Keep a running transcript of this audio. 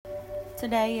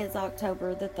Today is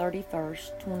October the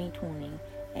 31st, 2020,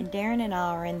 and Darren and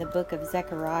I are in the book of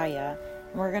Zechariah,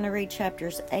 and we're going to read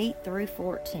chapters 8 through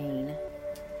 14.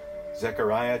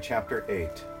 Zechariah chapter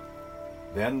 8.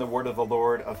 Then the word of the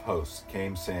Lord of hosts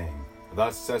came, saying,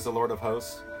 Thus says the Lord of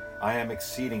hosts, I am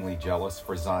exceedingly jealous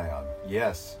for Zion.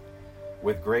 Yes,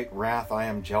 with great wrath I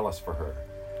am jealous for her.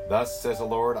 Thus says the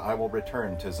Lord, I will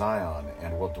return to Zion,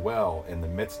 and will dwell in the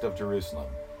midst of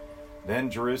Jerusalem.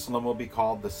 Then Jerusalem will be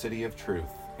called the city of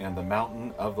truth, and the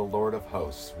mountain of the Lord of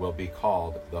hosts will be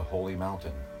called the holy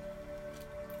mountain.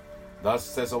 Thus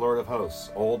says the Lord of hosts,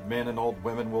 old men and old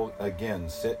women will again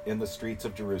sit in the streets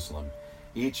of Jerusalem,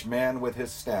 each man with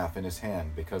his staff in his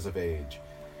hand because of age.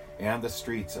 And the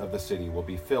streets of the city will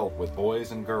be filled with boys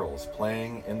and girls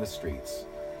playing in the streets.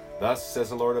 Thus says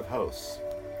the Lord of hosts,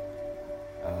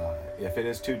 if it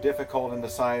is too difficult in the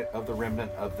sight of the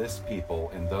remnant of this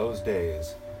people in those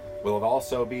days, will it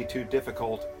also be too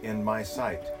difficult in my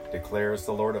sight, declares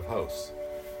the Lord of hosts.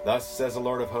 Thus says the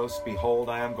Lord of hosts, Behold,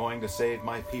 I am going to save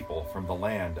my people from the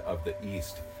land of the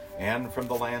east and from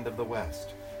the land of the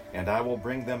west, and I will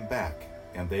bring them back,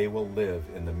 and they will live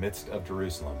in the midst of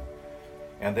Jerusalem.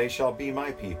 And they shall be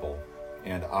my people,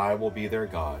 and I will be their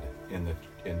God,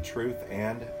 in truth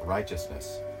and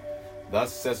righteousness.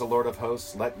 Thus says the Lord of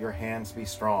hosts, Let your hands be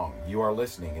strong. You are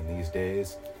listening in these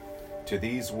days to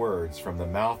these words from the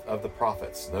mouth of the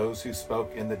prophets, those who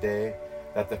spoke in the day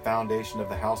that the foundation of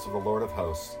the house of the Lord of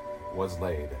hosts was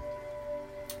laid,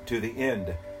 to the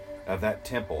end of that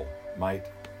temple might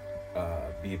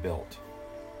be built.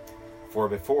 For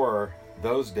before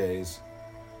those days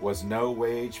was no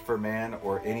wage for man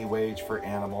or any wage for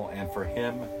animal, and for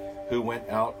him who went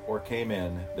out or came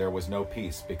in there was no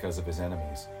peace because of his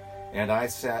enemies. And I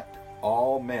set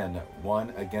all men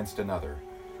one against another.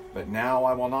 But now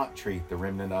I will not treat the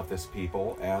remnant of this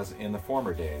people as in the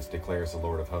former days, declares the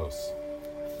Lord of hosts.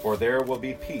 For there will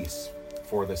be peace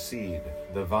for the seed,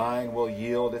 the vine will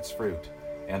yield its fruit,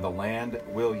 and the land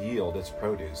will yield its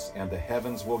produce, and the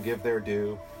heavens will give their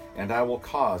due, and I will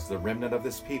cause the remnant of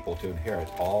this people to inherit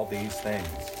all these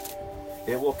things.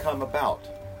 It will come about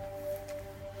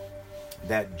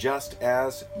that just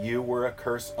as you were a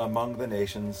curse among the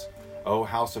nations, O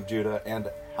house of Judah and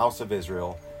house of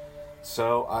Israel,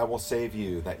 so I will save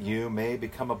you, that you may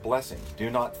become a blessing. Do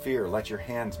not fear, let your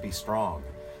hands be strong.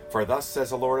 For thus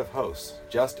says the Lord of hosts,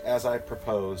 just as I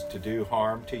proposed to do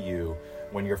harm to you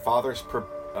when your fathers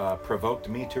provoked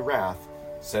me to wrath,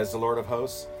 says the Lord of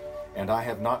hosts, and I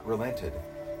have not relented,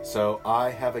 so I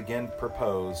have again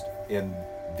proposed in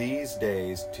these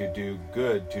days to do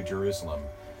good to Jerusalem,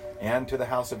 and to the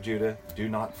house of Judah. Do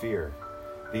not fear.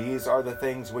 These are the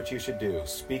things which you should do.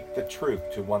 Speak the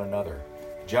truth to one another.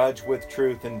 Judge with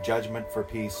truth and judgment for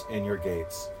peace in your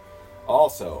gates.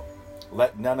 Also,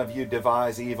 let none of you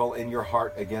devise evil in your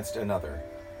heart against another,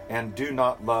 and do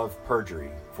not love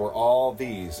perjury, for all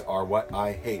these are what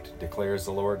I hate, declares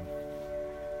the Lord.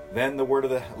 Then the word of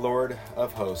the Lord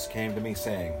of hosts came to me,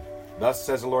 saying, Thus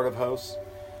says the Lord of hosts,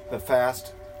 the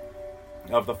fast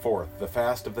of the 4th, the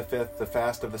fast of the 5th, the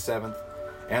fast of the 7th,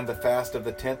 and the fast of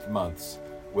the 10th months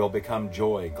will become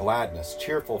joy, gladness,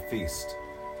 cheerful feast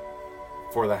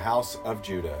for the house of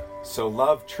Judah. So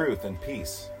love truth and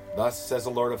peace. Thus says the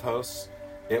Lord of hosts,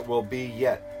 it will be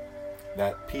yet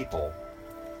that people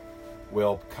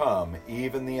will come,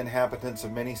 even the inhabitants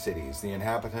of many cities, the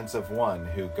inhabitants of one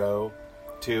who go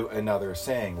to another,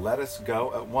 saying, Let us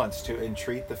go at once to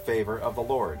entreat the favor of the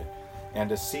Lord, and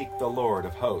to seek the Lord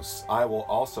of hosts. I will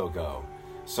also go.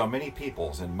 So many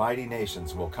peoples and mighty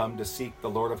nations will come to seek the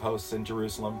Lord of hosts in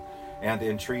Jerusalem, and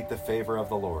entreat the favor of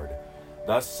the Lord.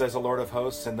 Thus says the Lord of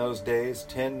hosts, in those days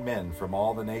 10 men from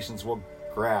all the nations will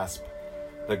grasp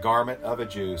the garment of a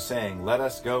Jew, saying, Let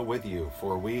us go with you,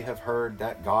 for we have heard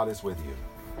that God is with you.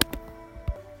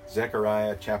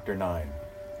 Zechariah chapter 9.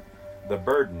 The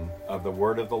burden of the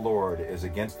word of the Lord is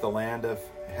against the land of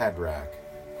Hadrach,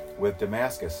 with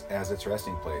Damascus as its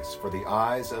resting place, for the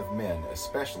eyes of men,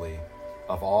 especially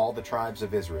of all the tribes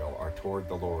of Israel, are toward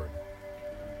the Lord.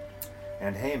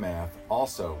 And Hamath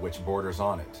also, which borders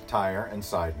on it, Tyre and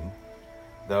Sidon,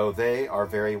 though they are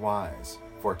very wise.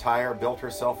 For Tyre built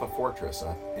herself a fortress,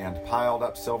 and piled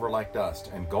up silver like dust,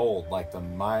 and gold like the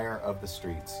mire of the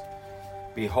streets.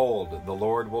 Behold, the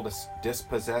Lord will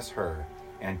dispossess her,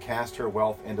 and cast her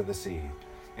wealth into the sea,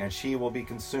 and she will be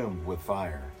consumed with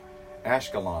fire.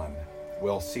 Ashkelon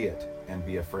will see it, and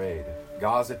be afraid.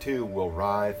 Gaza too will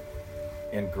writhe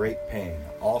in great pain.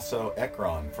 Also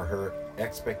Ekron, for her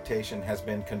expectation has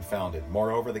been confounded.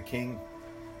 Moreover, the king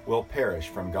will perish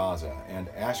from Gaza, and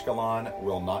Ashkelon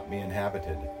will not be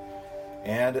inhabited.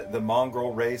 And the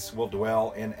mongrel race will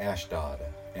dwell in Ashdod.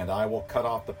 and I will cut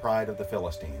off the pride of the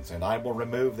Philistines, and I will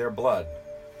remove their blood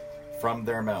from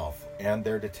their mouth, and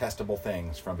their detestable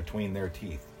things from between their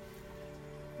teeth.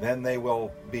 Then they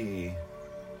will be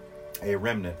a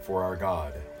remnant for our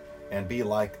God, and be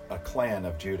like a clan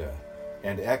of Judah,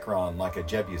 and Ekron like a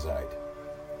Jebusite.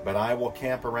 But I will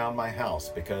camp around my house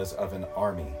because of an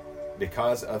army,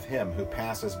 because of him who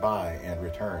passes by and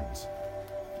returns.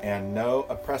 And no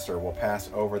oppressor will pass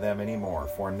over them any more,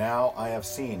 for now I have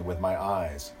seen with my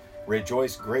eyes.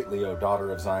 Rejoice greatly, O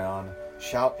daughter of Zion.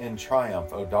 Shout in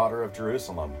triumph, O daughter of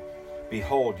Jerusalem.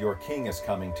 Behold, your king is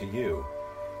coming to you.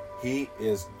 He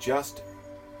is just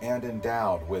and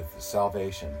endowed with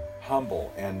salvation,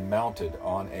 humble and mounted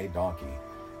on a donkey,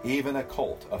 even a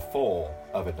colt, a foal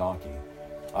of a donkey.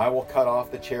 I will cut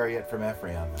off the chariot from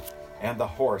Ephraim, and the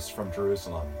horse from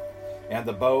Jerusalem, and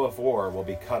the bow of war will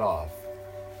be cut off.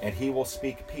 And he will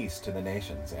speak peace to the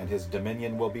nations, and his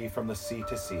dominion will be from the sea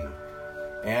to sea,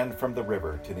 and from the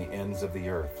river to the ends of the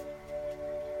earth.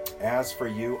 As for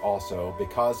you also,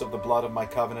 because of the blood of my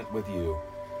covenant with you,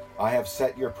 I have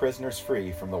set your prisoners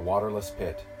free from the waterless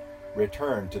pit.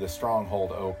 Return to the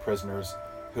stronghold, O prisoners,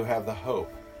 who have the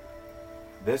hope.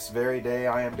 This very day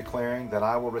I am declaring that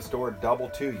I will restore double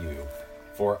to you,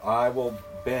 for I will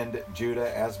bend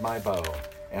Judah as my bow,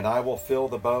 and I will fill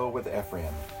the bow with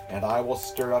Ephraim, and I will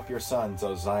stir up your sons,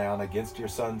 O Zion, against your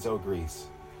sons, O Greece.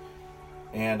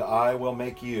 And I will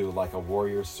make you like a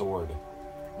warrior's sword.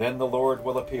 Then the Lord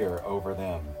will appear over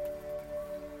them,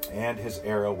 and his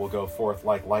arrow will go forth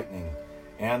like lightning,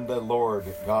 and the Lord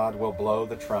God will blow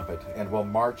the trumpet, and will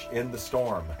march in the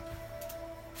storm.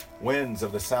 Winds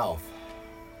of the south,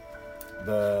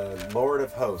 the Lord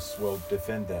of hosts will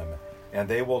defend them, and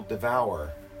they will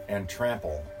devour and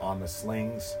trample on the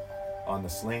sling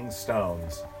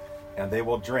stones, and they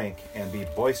will drink and be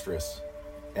boisterous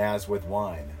as with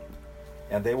wine.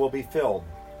 And they will be filled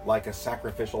like a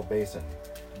sacrificial basin,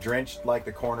 drenched like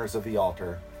the corners of the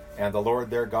altar. And the Lord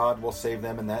their God will save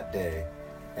them in that day,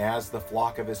 as the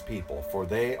flock of his people, for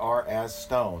they are as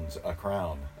stones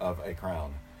of a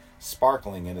crown,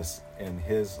 sparkling in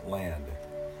his land.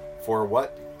 For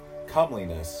what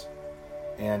comeliness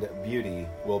and beauty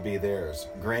will be theirs.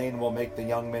 Grain will make the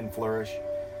young men flourish,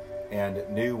 and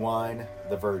new wine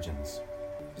the virgins.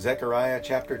 Zechariah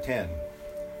chapter 10.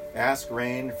 Ask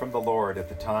rain from the Lord at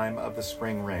the time of the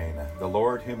spring rain, the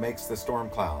Lord who makes the storm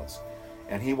clouds,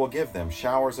 and he will give them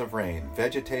showers of rain,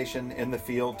 vegetation in the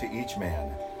field to each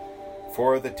man.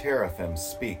 For the teraphim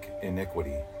speak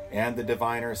iniquity, and the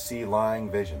diviners see lying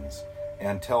visions,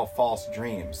 and tell false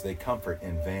dreams, they comfort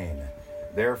in vain.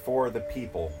 Therefore the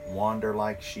people wander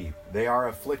like sheep. They are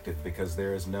afflicted because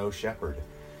there is no shepherd.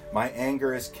 My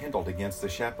anger is kindled against the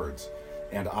shepherds,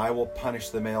 and I will punish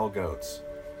the male goats.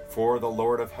 For the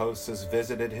Lord of hosts has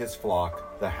visited his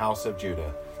flock, the house of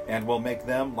Judah, and will make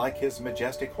them like his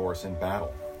majestic horse in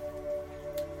battle.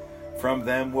 From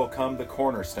them will come the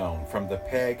cornerstone, from the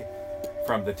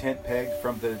tent peg,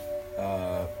 from the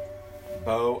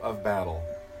bow of battle.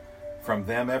 From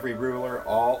them every ruler,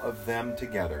 all of them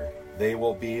together. They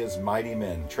will be as mighty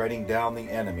men, treading down the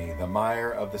enemy, the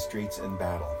mire of the streets in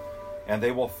battle. And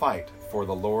they will fight, for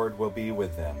the Lord will be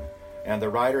with them, and the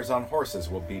riders on horses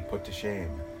will be put to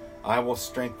shame. I will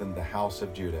strengthen the house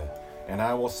of Judah, and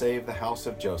I will save the house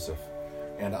of Joseph,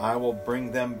 and I will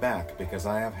bring them back, because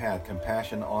I have had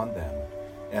compassion on them,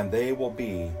 and they will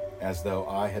be as though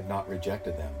I had not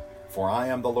rejected them. For I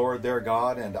am the Lord their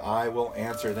God, and I will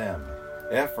answer them.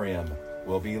 Ephraim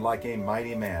will be like a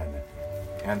mighty man,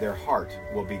 and their heart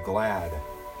will be glad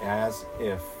as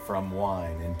if from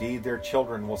wine. Indeed, their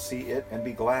children will see it and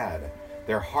be glad.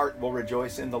 Their heart will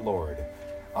rejoice in the Lord.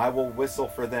 I will whistle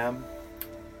for them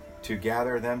to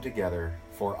gather them together,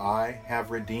 for I have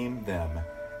redeemed them,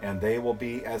 and they will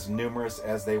be as numerous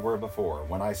as they were before.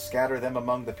 When I scatter them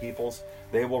among the peoples,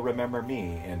 they will remember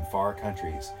me in far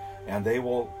countries, and they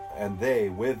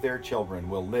with their children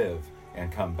will live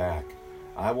and come back.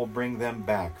 I will bring them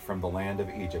back from the land of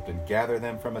Egypt and gather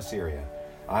them from Assyria.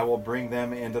 I will bring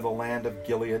them into the land of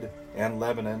Gilead and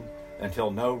Lebanon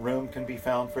until no room can be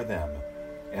found for them.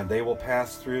 And they will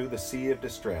pass through the sea of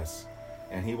distress,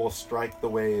 and he will strike the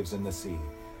waves in the sea,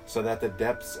 so that the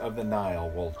depths of the Nile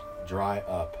will dry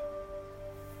up.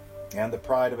 And the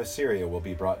pride of Assyria will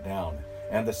be brought down,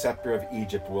 and the scepter of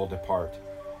Egypt will depart.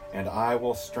 And I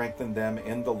will strengthen them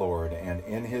in the Lord, and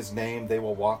in his name they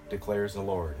will walk, declares the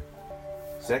Lord.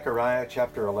 Zechariah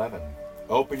chapter 11.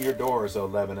 Open your doors, O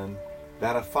Lebanon,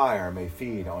 that a fire may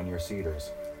feed on your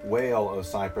cedars. Wail, O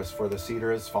Cypress, for the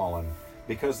cedar is fallen,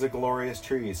 because the glorious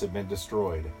trees have been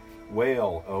destroyed.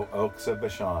 Wail, O oaks of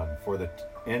Bashan, for the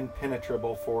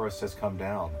impenetrable forest has come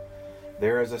down.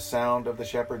 There is a sound of the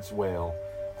shepherd's wail,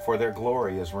 for their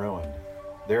glory is ruined.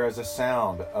 There is a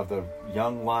sound of the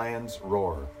young lion's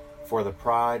roar, for the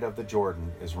pride of the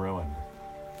Jordan is ruined.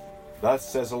 Thus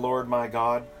says the Lord my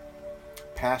God,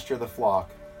 pasture the flock,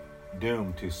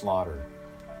 doomed to slaughter.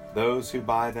 Those who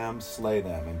buy them slay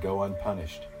them and go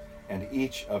unpunished, and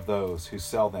each of those who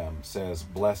sell them says,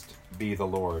 Blessed be the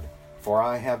Lord, for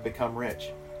I have become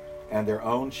rich, and their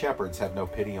own shepherds have no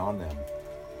pity on them.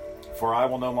 For I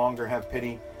will no longer have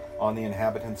pity on the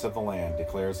inhabitants of the land,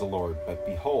 declares the Lord. But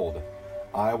behold,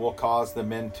 I will cause the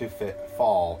men to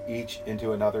fall, each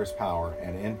into another's power,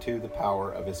 and into the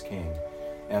power of his king.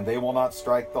 And they will not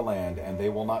strike the land, and they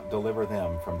will not deliver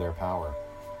them from their power.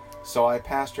 So I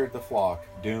pastured the flock,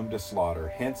 doomed to slaughter,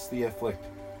 hence the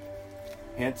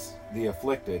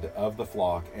afflicted of the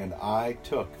flock, and I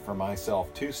took for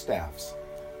myself 2 staffs.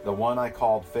 The one I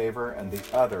called favor, and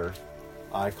the other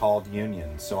I called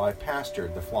union. So I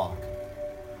pastured the flock.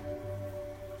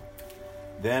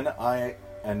 Then I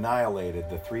annihilated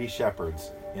the 3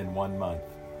 shepherds in 1 month,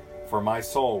 for my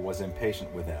soul was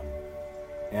impatient with them,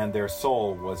 and their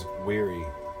soul was weary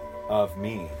of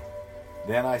me.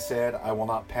 Then I said, I will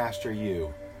not pasture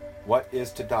you. What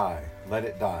is to die, let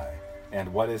it die,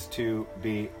 and what is to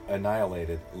be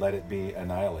annihilated, let it be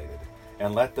annihilated.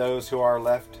 And let those who are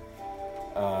left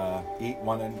eat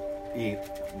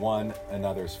one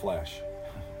another's flesh.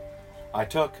 I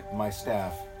took my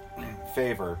staff,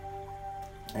 favor,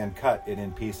 and cut it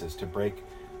in pieces to break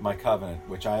my covenant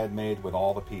which I had made with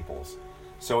all the peoples.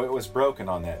 So it was broken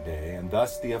on that day, and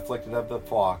thus the afflicted of the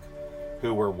flock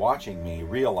who were watching me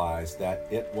realized that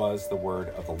it was the word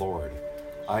of the Lord.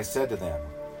 I said to them,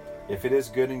 If it is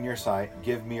good in your sight,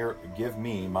 give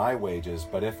me my wages,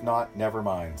 but if not, never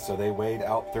mind. So they weighed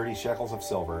out 30 shekels of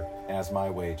silver as my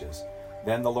wages.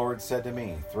 Then the Lord said to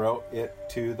me, Throw it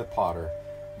to the potter,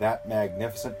 that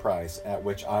magnificent price at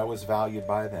which I was valued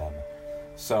by them.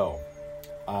 So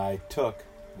I took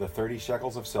the 30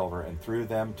 shekels of silver and threw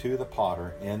them to the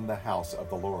potter in the house of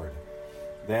the Lord.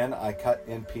 Then I cut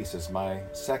in pieces my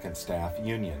 2nd staff,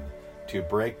 union, to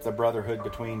break the brotherhood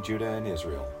between Judah and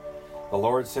Israel. The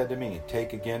Lord said to me,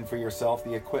 Take again for yourself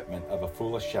the equipment of a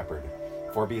foolish shepherd.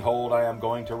 For behold, I am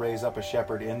going to raise up a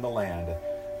shepherd in the land,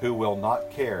 who will not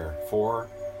care for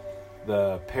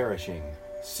the perishing,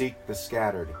 seek the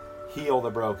scattered, heal the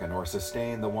broken, or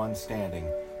sustain the one standing.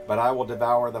 But I will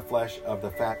devour the flesh of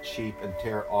the fat sheep and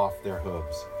tear off their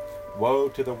hooves. Woe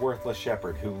to the worthless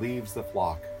shepherd who leaves the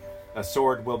flock. A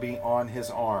sword will be on his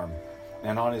arm,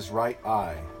 and on his right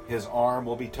eye. His arm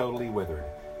will be totally withered,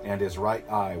 and his right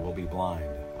eye will be blind.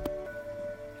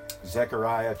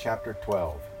 Zechariah chapter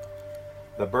 12.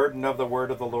 The burden of the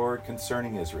word of the Lord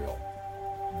concerning Israel.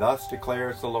 Thus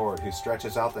declares the Lord, who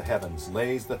stretches out the heavens,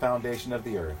 lays the foundation of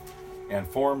the earth, and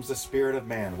forms the spirit of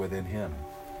man within him.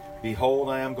 Behold,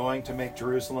 I am going to make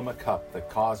Jerusalem a cup that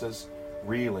causes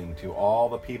reeling to all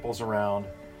the peoples around,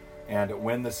 and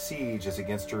when the siege is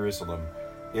against Jerusalem,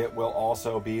 it will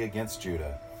also be against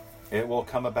Judah. It will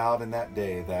come about in that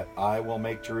day that I will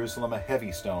make Jerusalem a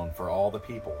heavy stone for all the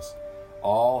peoples.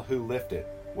 All who lift it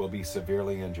will be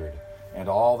severely injured, and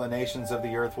all the nations of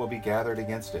the earth will be gathered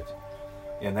against it.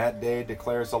 In that day,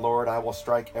 declares the Lord, I will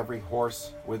strike every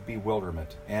horse with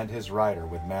bewilderment, and his rider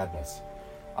with madness.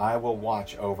 I will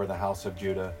watch over the house of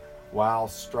Judah, while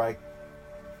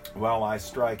I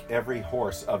strike every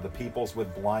horse of the peoples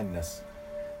with blindness.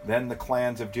 Then the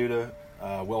clans of Judah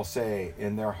will say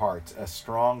in their hearts, A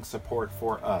strong support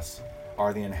for us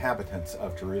are the inhabitants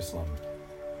of Jerusalem,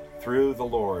 through the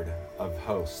Lord of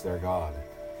hosts their God.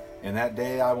 In that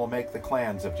day I will make the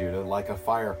clans of Judah like a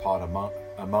fire pot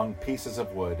among pieces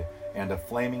of wood, and a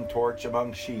flaming torch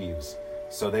among sheaves.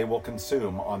 So they will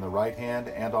consume on the right hand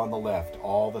and on the left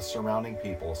all the surrounding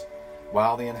peoples,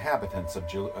 while the inhabitants of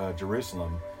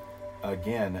Jerusalem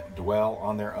again dwell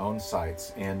on their own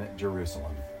sites in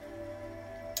Jerusalem.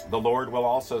 The Lord will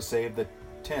also save the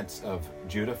tents of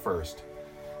Judah first,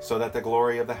 so that the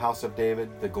glory of the house of David,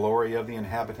 the glory of the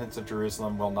inhabitants of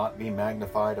Jerusalem, will not be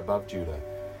magnified above Judah.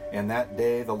 In that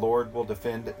day the Lord will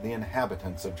defend the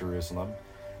inhabitants of Jerusalem,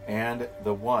 and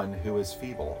the one who is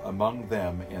feeble among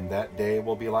them in that day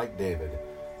will be like David,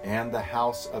 and the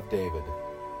house of David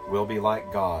will be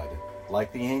like God,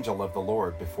 like the angel of the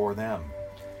Lord before them.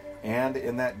 And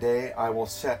in that day I will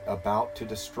set about to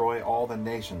destroy all the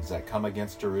nations that come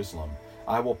against Jerusalem.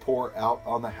 I will pour out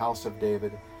on the house of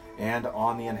David and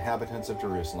on the inhabitants of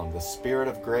Jerusalem the spirit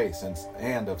of grace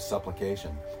and of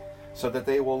supplication, so that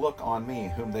they will look on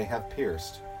me whom they have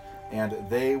pierced, and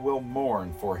they will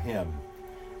mourn for him,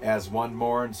 as one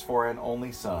mourns for an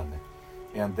only son,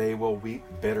 and they will weep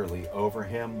bitterly over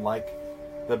him like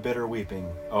the bitter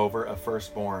weeping over a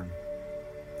firstborn.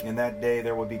 In that day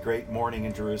there will be great mourning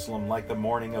in Jerusalem, like the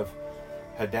mourning of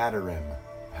Hadadrimmon,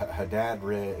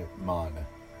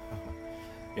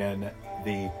 in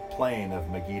the plain of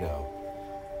Megiddo.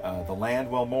 The land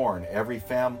will mourn, every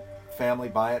family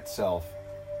by itself,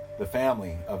 the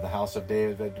family of the house of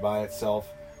David by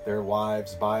itself, their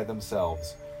wives by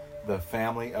themselves, the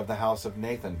family of the house of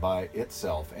Nathan by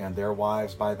itself, and their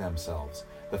wives by themselves,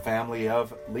 the family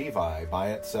of Levi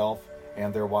by itself,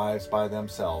 and their wives by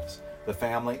themselves, the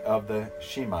family of the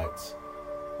Shemites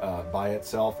by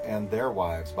itself, and their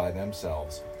wives by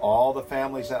themselves, all the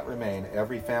families that remain,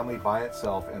 every family by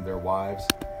itself, and their wives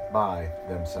by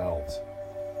themselves.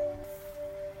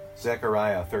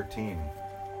 Zechariah 13.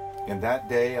 In that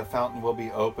day a fountain will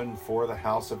be opened for the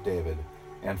house of David,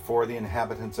 and for the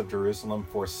inhabitants of Jerusalem,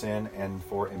 for sin and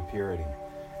for impurity.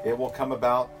 It will come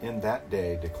about in that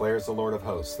day, declares the Lord of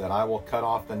hosts, that I will cut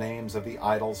off the names of the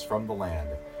idols from the land,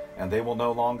 and they will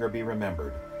no longer be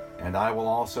remembered. And I will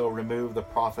also remove the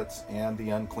prophets and the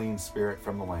unclean spirit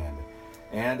from the land.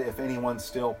 And if anyone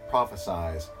still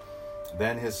prophesies,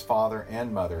 then his father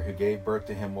and mother who gave birth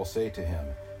to him will say to him,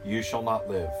 You shall not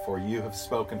live, for you have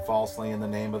spoken falsely in the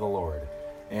name of the Lord.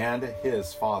 And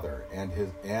his father and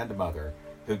mother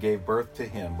who gave birth to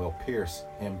him will pierce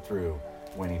him through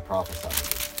when he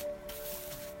prophesies.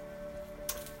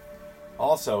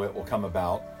 Also it will come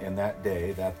about in that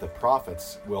day that the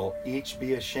prophets will each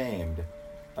be ashamed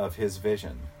of his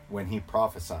vision when he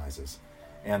prophesies,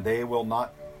 and they will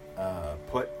not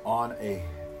put on a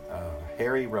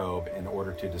hairy robe in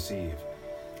order to deceive.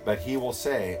 But he will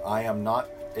say, I am not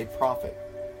a prophet,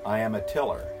 I am a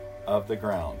tiller of the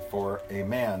ground, for a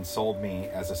man sold me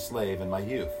as a slave in my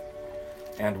youth.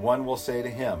 And one will say to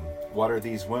him, What are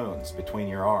these wounds between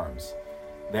your arms?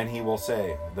 Then he will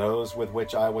say, Those with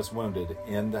which I was wounded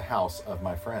in the house of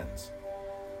my friends.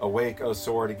 Awake, O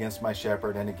sword, against my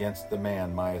shepherd and against the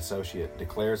man, my associate,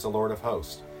 declares the Lord of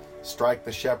hosts. Strike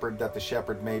the shepherd, that the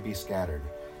shepherd may be scattered,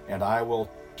 and I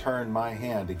will turn my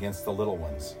hand against the little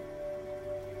ones.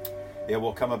 It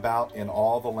will come about in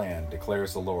all the land,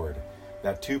 declares the Lord,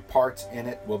 that 2 parts in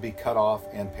it will be cut off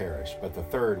and perish, but the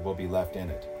third will be left in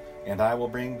it. And I will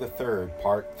bring the third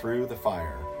part through the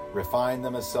fire, refine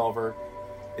them as silver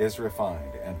is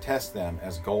refined, and test them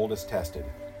as gold is tested.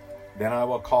 Then I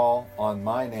will call on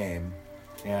my name,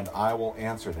 and I will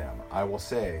answer them. I will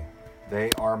say,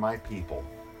 They are my people,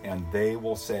 and they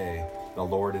will say, The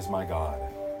Lord is my God.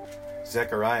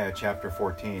 Zechariah chapter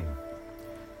 14.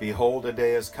 Behold, a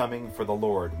day is coming for the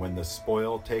Lord, when the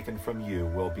spoil taken from you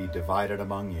will be divided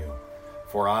among you.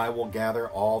 For I will gather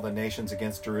all the nations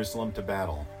against Jerusalem to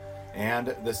battle,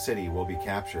 and the city will be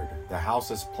captured, the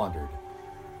houses plundered,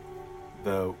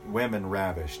 the women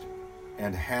ravished,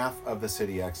 and half of the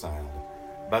city exiled.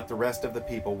 But the rest of the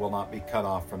people will not be cut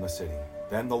off from the city.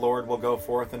 Then the Lord will go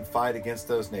forth and fight against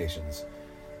those nations,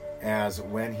 as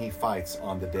when he fights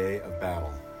on the day of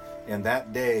battle. In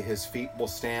that day his feet will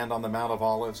stand on the Mount of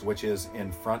Olives, which is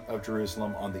in front of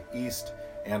Jerusalem on the east,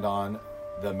 and on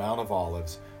the Mount of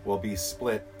Olives will be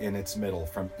split in its middle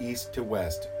from east to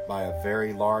west by a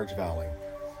very large valley,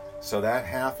 so that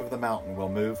half of the mountain will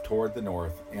move toward the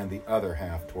north and the other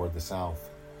half toward the south.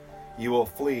 You will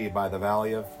flee by the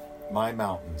valley of my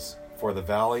mountains, for the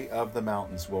valley of the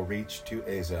mountains will reach to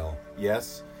Azel.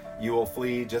 Yes, you will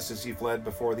flee just as you fled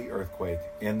before the earthquake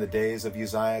in the days of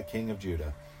Uzziah king of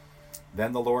Judah.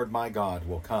 Then the Lord my God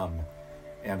will come,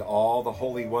 and all the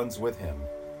holy ones with him.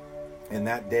 In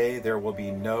that day there will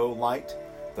be no light,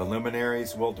 the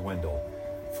luminaries will dwindle,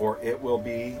 for it will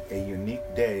be a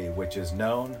unique day which is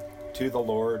known to the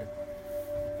Lord,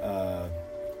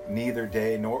 neither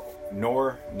day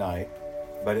nor night,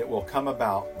 but it will come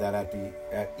about that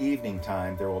at evening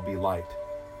time there will be light.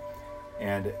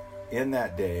 And in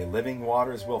that day living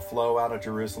waters will flow out of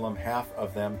Jerusalem, half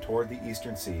of them toward the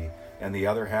eastern sea, and the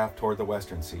other half toward the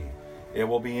western sea. It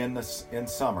will be in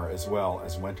summer as well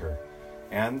as winter.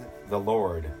 And the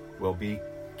Lord will be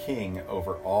king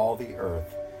over all the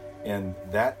earth. In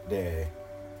that day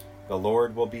the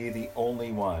Lord will be the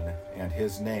only one, and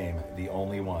his name the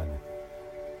only one.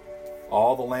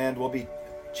 All the land will be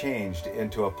changed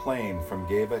into a plain from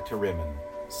Geba to Rimmon,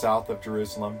 south of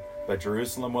Jerusalem, but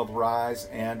Jerusalem will rise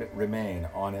and remain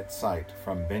on its site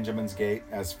from Benjamin's gate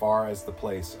as far as the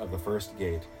place of the first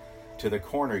gate to the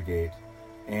corner gate,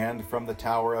 and from the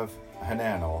tower of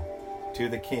Hananel to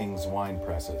the king's wine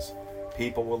presses.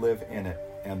 People will live in it,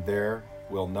 and there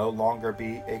will no longer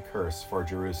be a curse, for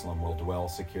Jerusalem will dwell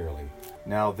securely.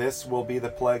 Now this will be the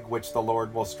plague which the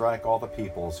Lord will strike all the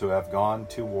peoples who have gone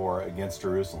to war against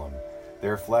Jerusalem.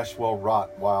 Their flesh will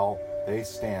rot while they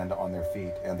stand on their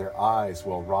feet, and their eyes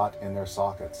will rot in their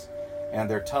sockets, and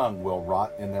their tongue will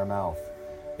rot in their mouth.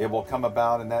 It will come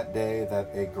about in that day that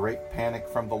a great panic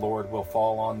from the Lord will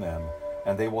fall on them,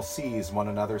 and they will seize one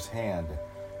another's hand,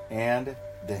 and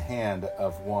the hand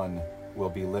of one will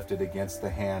be lifted against the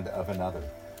hand of another.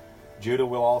 Judah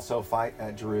will also fight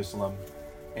at Jerusalem,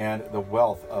 and the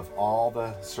wealth of all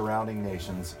the surrounding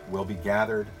nations will be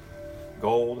gathered,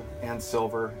 gold and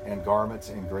silver and garments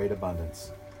in great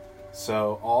abundance.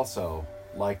 So also,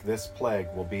 like this plague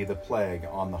will be the plague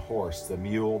on the horse, the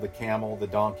mule, the camel, the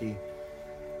donkey,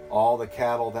 all the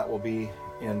cattle that will be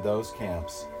in those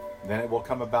camps. Then it will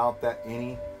come about that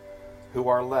any who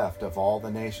are left of all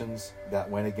the nations that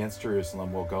went against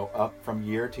Jerusalem will go up from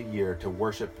year to year to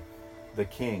worship the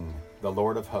King, the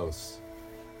Lord of hosts,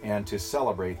 and to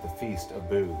celebrate the Feast of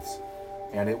Booths.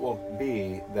 And it will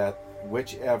be that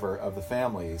whichever of the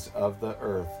families of the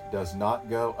earth does not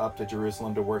go up to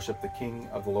Jerusalem to worship the King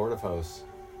of the Lord of hosts,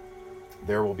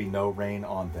 there will be no rain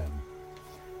on them.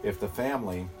 If the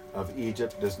family of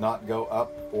Egypt does not go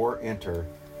up or enter,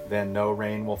 then no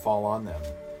rain will fall on them.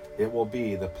 It will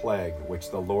be the plague which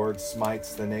the Lord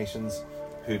smites the nations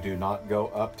who do not go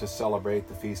up to celebrate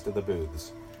the Feast of the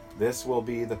Booths. This will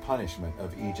be the punishment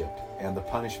of Egypt, and the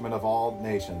punishment of all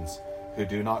nations who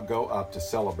do not go up to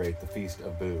celebrate the Feast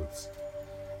of Booths.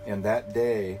 In that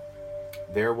day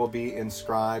there will be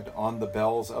inscribed on the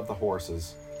bells of the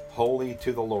horses, Holy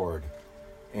to the Lord.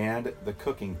 And the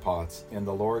cooking pots in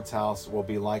the Lord's house will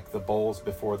be like the bowls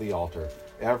before the altar.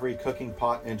 Every cooking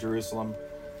pot in Jerusalem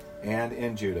and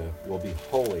in Judah will be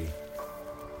holy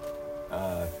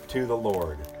to the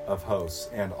Lord of hosts,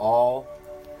 and all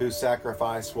who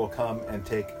sacrifice will come and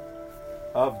take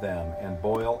of them and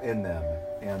boil in them,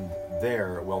 and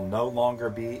there will no longer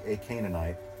be a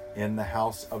Canaanite in the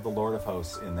house of the Lord of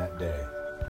hosts in that day.